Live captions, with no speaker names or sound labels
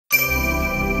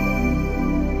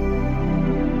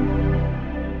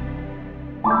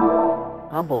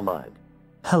humblemud.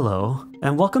 Hello,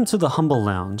 and welcome to the Humble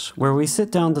Lounge, where we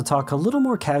sit down to talk a little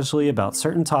more casually about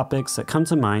certain topics that come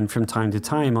to mind from time to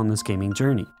time on this gaming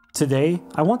journey. Today,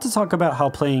 I want to talk about how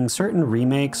playing certain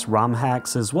remakes, ROM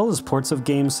hacks, as well as ports of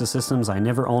games to systems I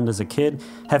never owned as a kid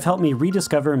have helped me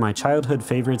rediscover my childhood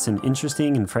favorites in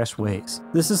interesting and fresh ways.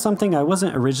 This is something I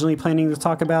wasn't originally planning to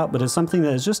talk about, but is something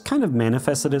that has just kind of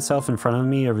manifested itself in front of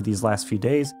me over these last few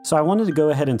days, so I wanted to go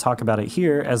ahead and talk about it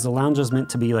here, as the lounge is meant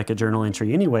to be like a journal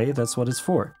entry anyway. That's what it's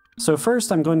for. So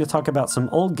first, I'm going to talk about some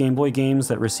old Game Boy games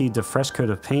that received a fresh coat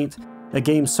of paint, a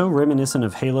game so reminiscent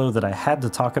of Halo that I had to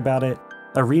talk about it,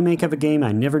 a remake of a game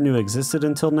I never knew existed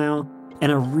until now,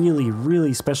 and a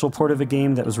really special port of a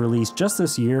game that was released just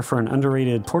this year for an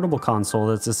underrated portable console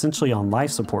that's essentially on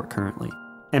life support currently.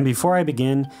 And before I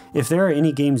begin, if there are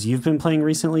any games you've been playing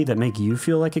recently that make you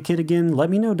feel like a kid again, let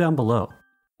me know down below.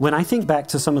 When I think back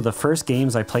to some of the first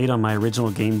games I played on my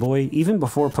original Game Boy, even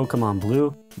before Pokemon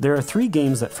Blue, there are three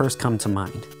games that first come to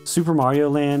mind: Super Mario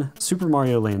Land, Super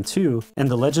Mario Land 2, and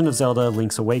The Legend of Zelda: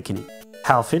 Link's Awakening.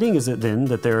 How fitting is it then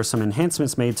that there are some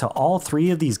enhancements made to all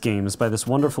three of these games by this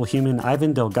wonderful human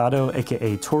Ivan Delgado,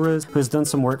 aka toruzz, who has done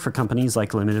some work for companies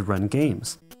like Limited Run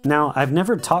Games. Now, I've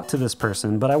never talked to this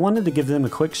person, but I wanted to give them a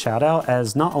quick shout out,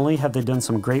 as not only have they done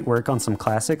some great work on some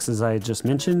classics as I just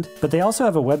mentioned, but they also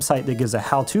have a website that gives a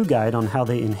how-to guide on how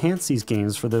they enhance these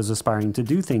games for those aspiring to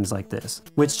do things like this,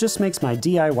 which just makes my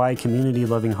DIY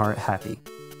community-loving heart happy.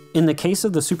 In the case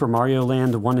of the Super Mario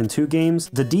Land 1 and 2 games,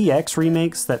 the DX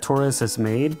remakes that toruzz has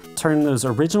made turn those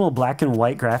original black and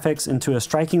white graphics into a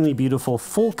strikingly beautiful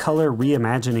full-color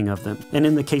reimagining of them. And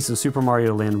in the case of Super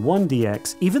Mario Land 1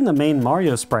 DX, even the main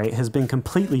Mario sprite has been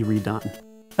completely redone.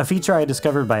 A feature I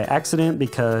discovered by accident,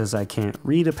 because I can't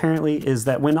read apparently, is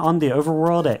that when on the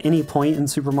overworld at any point in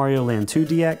Super Mario Land 2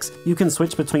 DX, you can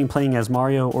switch between playing as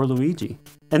Mario or Luigi.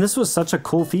 And this was such a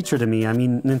cool feature to me. I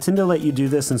mean, Nintendo let you do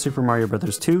this in Super Mario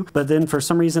Bros. 2, but then for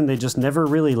some reason they just never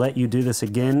really let you do this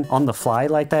again on the fly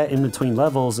like that in between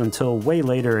levels until way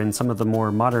later in some of the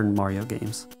more modern Mario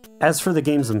games. As for the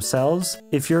games themselves,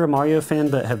 if you're a Mario fan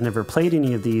but have never played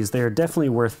any of these, they are definitely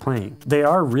worth playing. They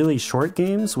are really short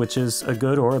games, which is a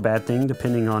good or a bad thing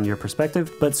depending on your perspective,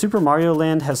 but Super Mario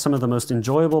Land has some of the most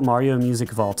enjoyable Mario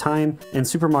music of all time, and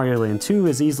Super Mario Land 2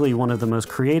 is easily one of the most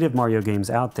creative Mario games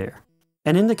out there.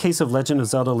 And in the case of Legend of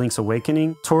Zelda: Link's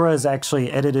Awakening, toruzz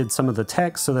actually edited some of the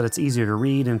text so that it's easier to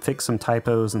read and fix some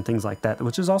typos and things like that,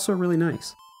 which is also really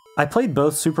nice. I played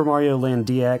both Super Mario Land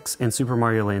DX and Super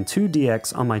Mario Land 2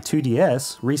 DX on my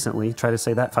 2DS recently, try to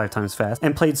say that 5 times fast,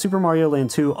 and played Super Mario Land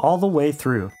 2 all the way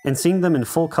through, and seeing them in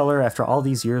full color after all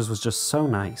these years was just so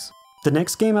nice. The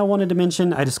next game I wanted to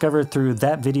mention I discovered through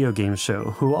That Video Game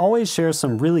Show, who always shares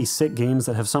some really sick games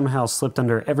that have somehow slipped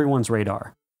under everyone's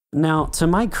radar. Now, to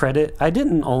my credit, I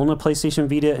didn't own a PlayStation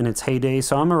Vita in its heyday,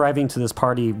 so I'm arriving to this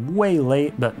party way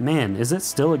late, but man, is it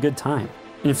still a good time.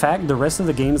 In fact, the rest of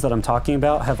the games that I'm talking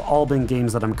about have all been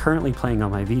games that I'm currently playing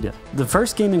on my Vita. The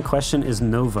first game in question is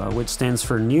N.O.V.A, which stands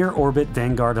for Near Orbit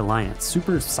Vanguard Alliance.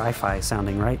 Super sci-fi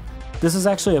sounding, right? This is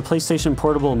actually a PlayStation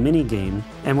Portable mini-game,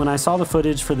 and when I saw the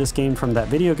footage for this game from That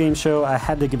Video Game Show, I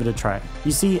had to give it a try.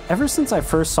 You see, ever since I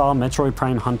first saw Metroid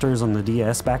Prime Hunters on the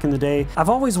DS back in the day, I've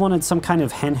always wanted some kind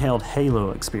of handheld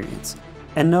Halo experience.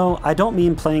 And no, I don't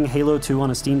mean playing Halo 2 on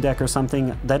a Steam Deck or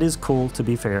something. That is cool, to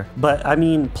be fair, but I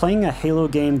mean playing a Halo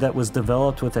game that was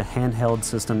developed with a handheld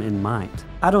system in mind.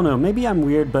 I don't know, maybe I'm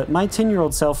weird, but my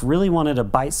 10-year-old self really wanted a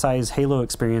bite-sized Halo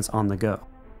experience on the go.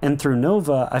 And through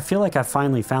N.O.V.A, I feel like I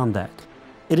finally found that.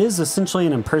 It is essentially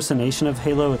an impersonation of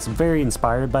Halo. It's very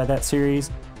inspired by that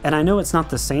series, and I know it's not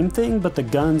the same thing, but the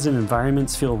guns and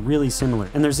environments feel really similar,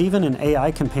 and there's even an AI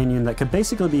companion that could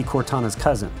basically be Cortana's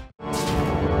cousin.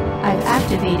 I've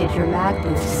activated your mag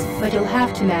boost, but you'll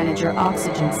have to manage your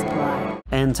oxygen supply.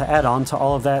 And to add on to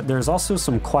all of that, there's also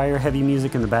some choir-heavy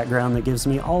music in the background that gives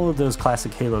me all of those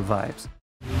classic Halo vibes.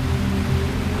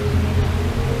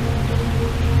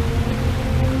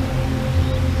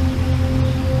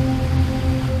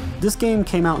 This game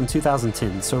came out in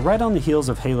 2010, so right on the heels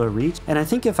of Halo Reach, and I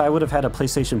think if I would have had a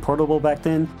PlayStation Portable back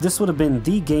then, this would have been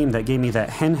the game that gave me that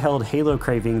handheld Halo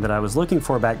craving that I was looking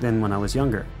for back then when I was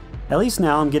younger. At least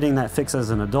now I'm getting that fix as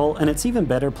an adult, and it's even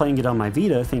better playing it on my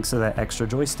Vita thanks to that extra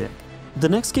joystick. The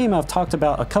next game I've talked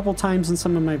about a couple times in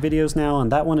some of my videos now,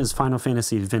 and that one is Final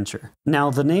Fantasy Adventure.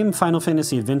 Now, the name Final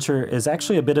Fantasy Adventure is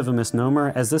actually a bit of a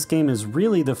misnomer, as this game is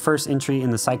really the first entry in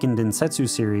the Seiken Densetsu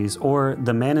series, or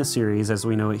the Mana series as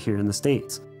we know it here in the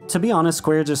States. To be honest,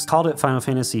 Square just called it Final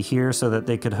Fantasy here so that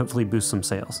they could hopefully boost some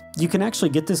sales. You can actually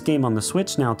get this game on the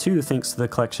Switch now too, thanks to the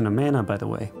collection of Mana, by the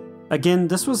way. Again,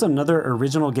 this was another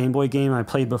original Game Boy game I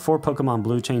played before Pokemon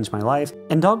Blue changed my life,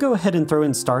 and I'll go ahead and throw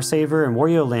in Star Saver and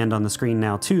Wario Land on the screen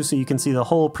now too, so you can see the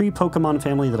whole pre-Pokemon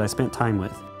family that I spent time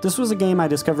with. This was a game I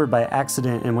discovered by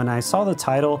accident, and when I saw the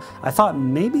title, I thought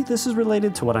maybe this is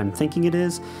related to what I'm thinking it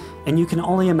is, and you can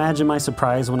only imagine my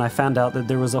surprise when I found out that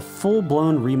there was a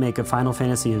full-blown remake of Final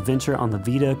Fantasy Adventure on the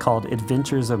Vita called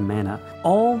Adventures of Mana.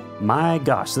 Oh my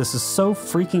gosh, this is so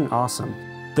freaking awesome.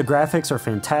 The graphics are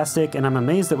fantastic, and I'm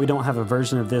amazed that we don't have a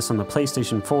version of this on the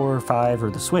PlayStation 4, 5, or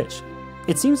the Switch.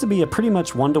 It seems to be a pretty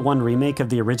much one-to-one remake of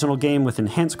the original game with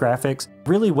enhanced graphics,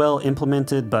 really well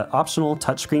implemented but optional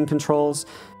touchscreen controls,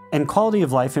 and quality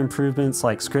of life improvements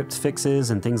like script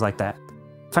fixes and things like that.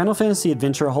 Final Fantasy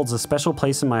Adventure holds a special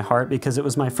place in my heart because it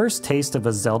was my first taste of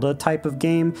a Zelda type of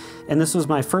game, and this was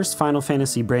my first Final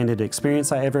Fantasy branded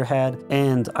experience I ever had,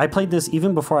 and I played this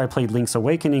even before I played Link's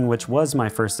Awakening, which was my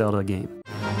first Zelda game.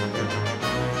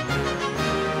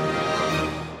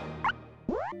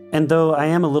 And though I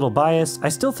am a little biased, I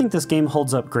still think this game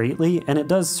holds up greatly, and it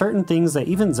does certain things that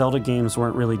even Zelda games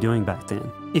weren't really doing back then.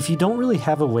 If you don't really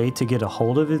have a way to get a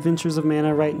hold of Adventures of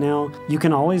Mana right now, you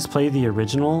can always play the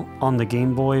original on the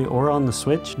Game Boy or on the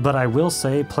Switch, but I will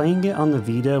say playing it on the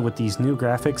Vita with these new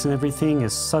graphics and everything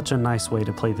is such a nice way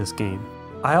to play this game.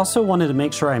 I also wanted to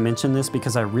make sure I mentioned this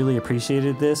because I really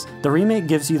appreciated this. The remake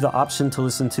gives you the option to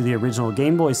listen to the original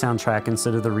Game Boy soundtrack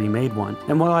instead of the remade one.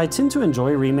 And while I tend to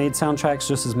enjoy remade soundtracks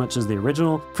just as much as the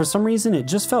original, for some reason it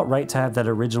just felt right to have that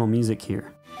original music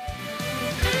here.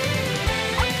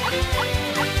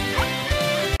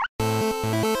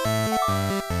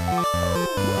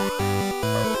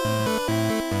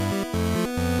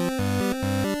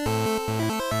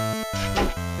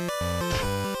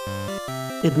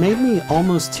 It made me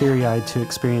almost teary-eyed to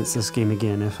experience this game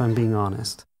again, if I'm being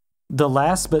honest. The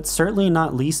last, but certainly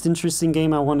not least interesting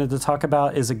game I wanted to talk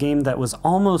about is a game that was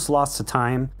almost lost to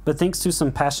time, but thanks to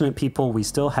some passionate people we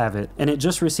still have it, and it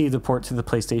just received a port to the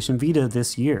PlayStation Vita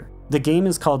this year. The game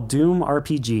is called Doom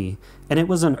RPG, and it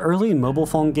was an early mobile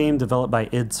phone game developed by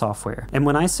id Software. And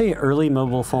when I say early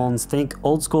mobile phones, think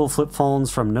old school flip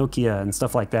phones from Nokia and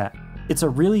stuff like that. It's a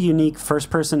really unique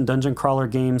first-person dungeon crawler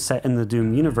game set in the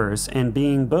Doom universe, and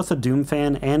being both a Doom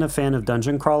fan and a fan of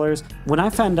dungeon crawlers, when I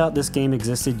found out this game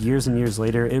existed years and years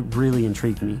later, it really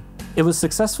intrigued me. It was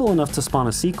successful enough to spawn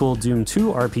a sequel, Doom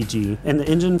 2 RPG, and the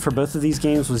engine for both of these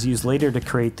games was used later to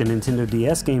create the Nintendo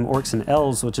DS game Orcs and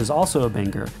Elves, which is also a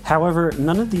banger. However,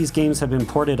 none of these games have been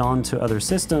ported on to other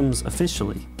systems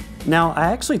officially. Now,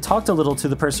 I actually talked a little to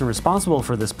the person responsible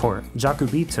for this port,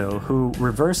 Jakubito, who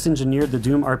reverse engineered the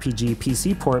Doom RPG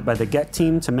PC port by the GEC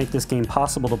Team to make this game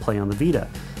possible to play on the Vita.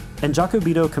 And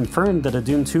Jakubito confirmed that a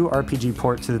Doom 2 RPG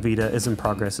port to the Vita is in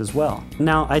progress as well.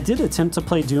 Now, I did attempt to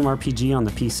play Doom RPG on the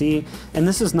PC, and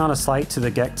this is not a slight to the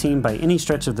GEC team by any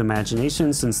stretch of the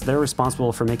imagination since they're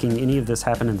responsible for making any of this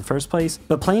happen in the first place,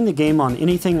 but playing the game on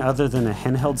anything other than a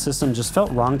handheld system just felt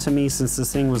wrong to me since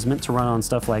this thing was meant to run on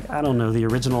stuff like, I don't know, the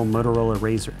original Motorola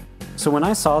Razr. So when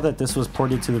I saw that this was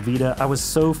ported to the Vita, I was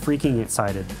so freaking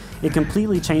excited. It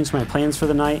completely changed my plans for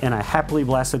the night, and I happily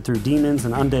blasted through demons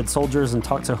and undead soldiers and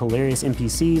talked to hilarious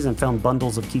NPCs and found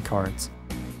bundles of keycards.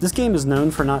 This game is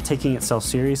known for not taking itself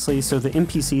seriously, so the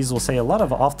NPCs will say a lot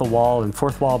of off-the-wall and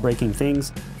fourth-wall breaking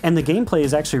things, and the gameplay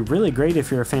is actually really great if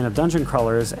you're a fan of dungeon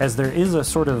crawlers, as there is a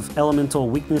sort of elemental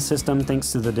weakness system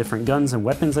thanks to the different guns and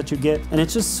weapons that you get, and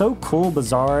it's just so cool,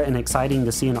 bizarre, and exciting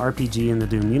to see an RPG in the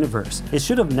Doom universe. It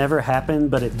should have never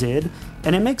happened, but it did,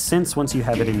 and it makes sense once you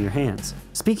have it in your hands.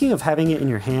 Speaking of having it in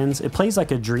your hands, it plays like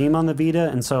a dream on the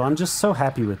Vita, and so I'm just so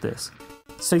happy with this.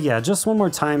 So yeah, just one more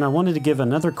time, I wanted to give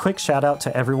another quick shout out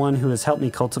to everyone who has helped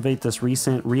me cultivate this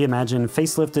recent, reimagined,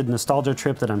 facelifted nostalgia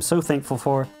trip that I'm so thankful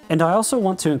for. And I also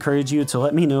want to encourage you to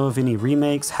let me know of any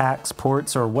remakes, hacks,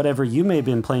 ports, or whatever you may have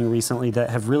been playing recently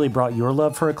that have really brought your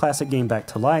love for a classic game back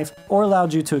to life, or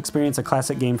allowed you to experience a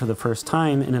classic game for the first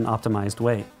time in an optimized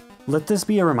way. Let this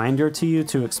be a reminder to you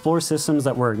to explore systems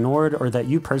that were ignored or that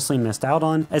you personally missed out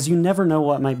on, as you never know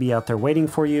what might be out there waiting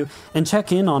for you, and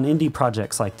check in on indie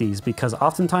projects like these because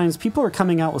oftentimes people are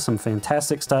coming out with some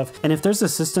fantastic stuff, and if there's a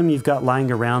system you've got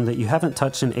lying around that you haven't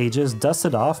touched in ages, dust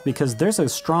it off because there's a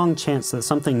strong chance that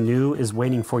something new is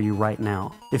waiting for you right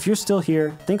now. If you're still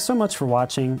here, thanks so much for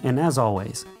watching, and as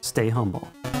always, stay humble.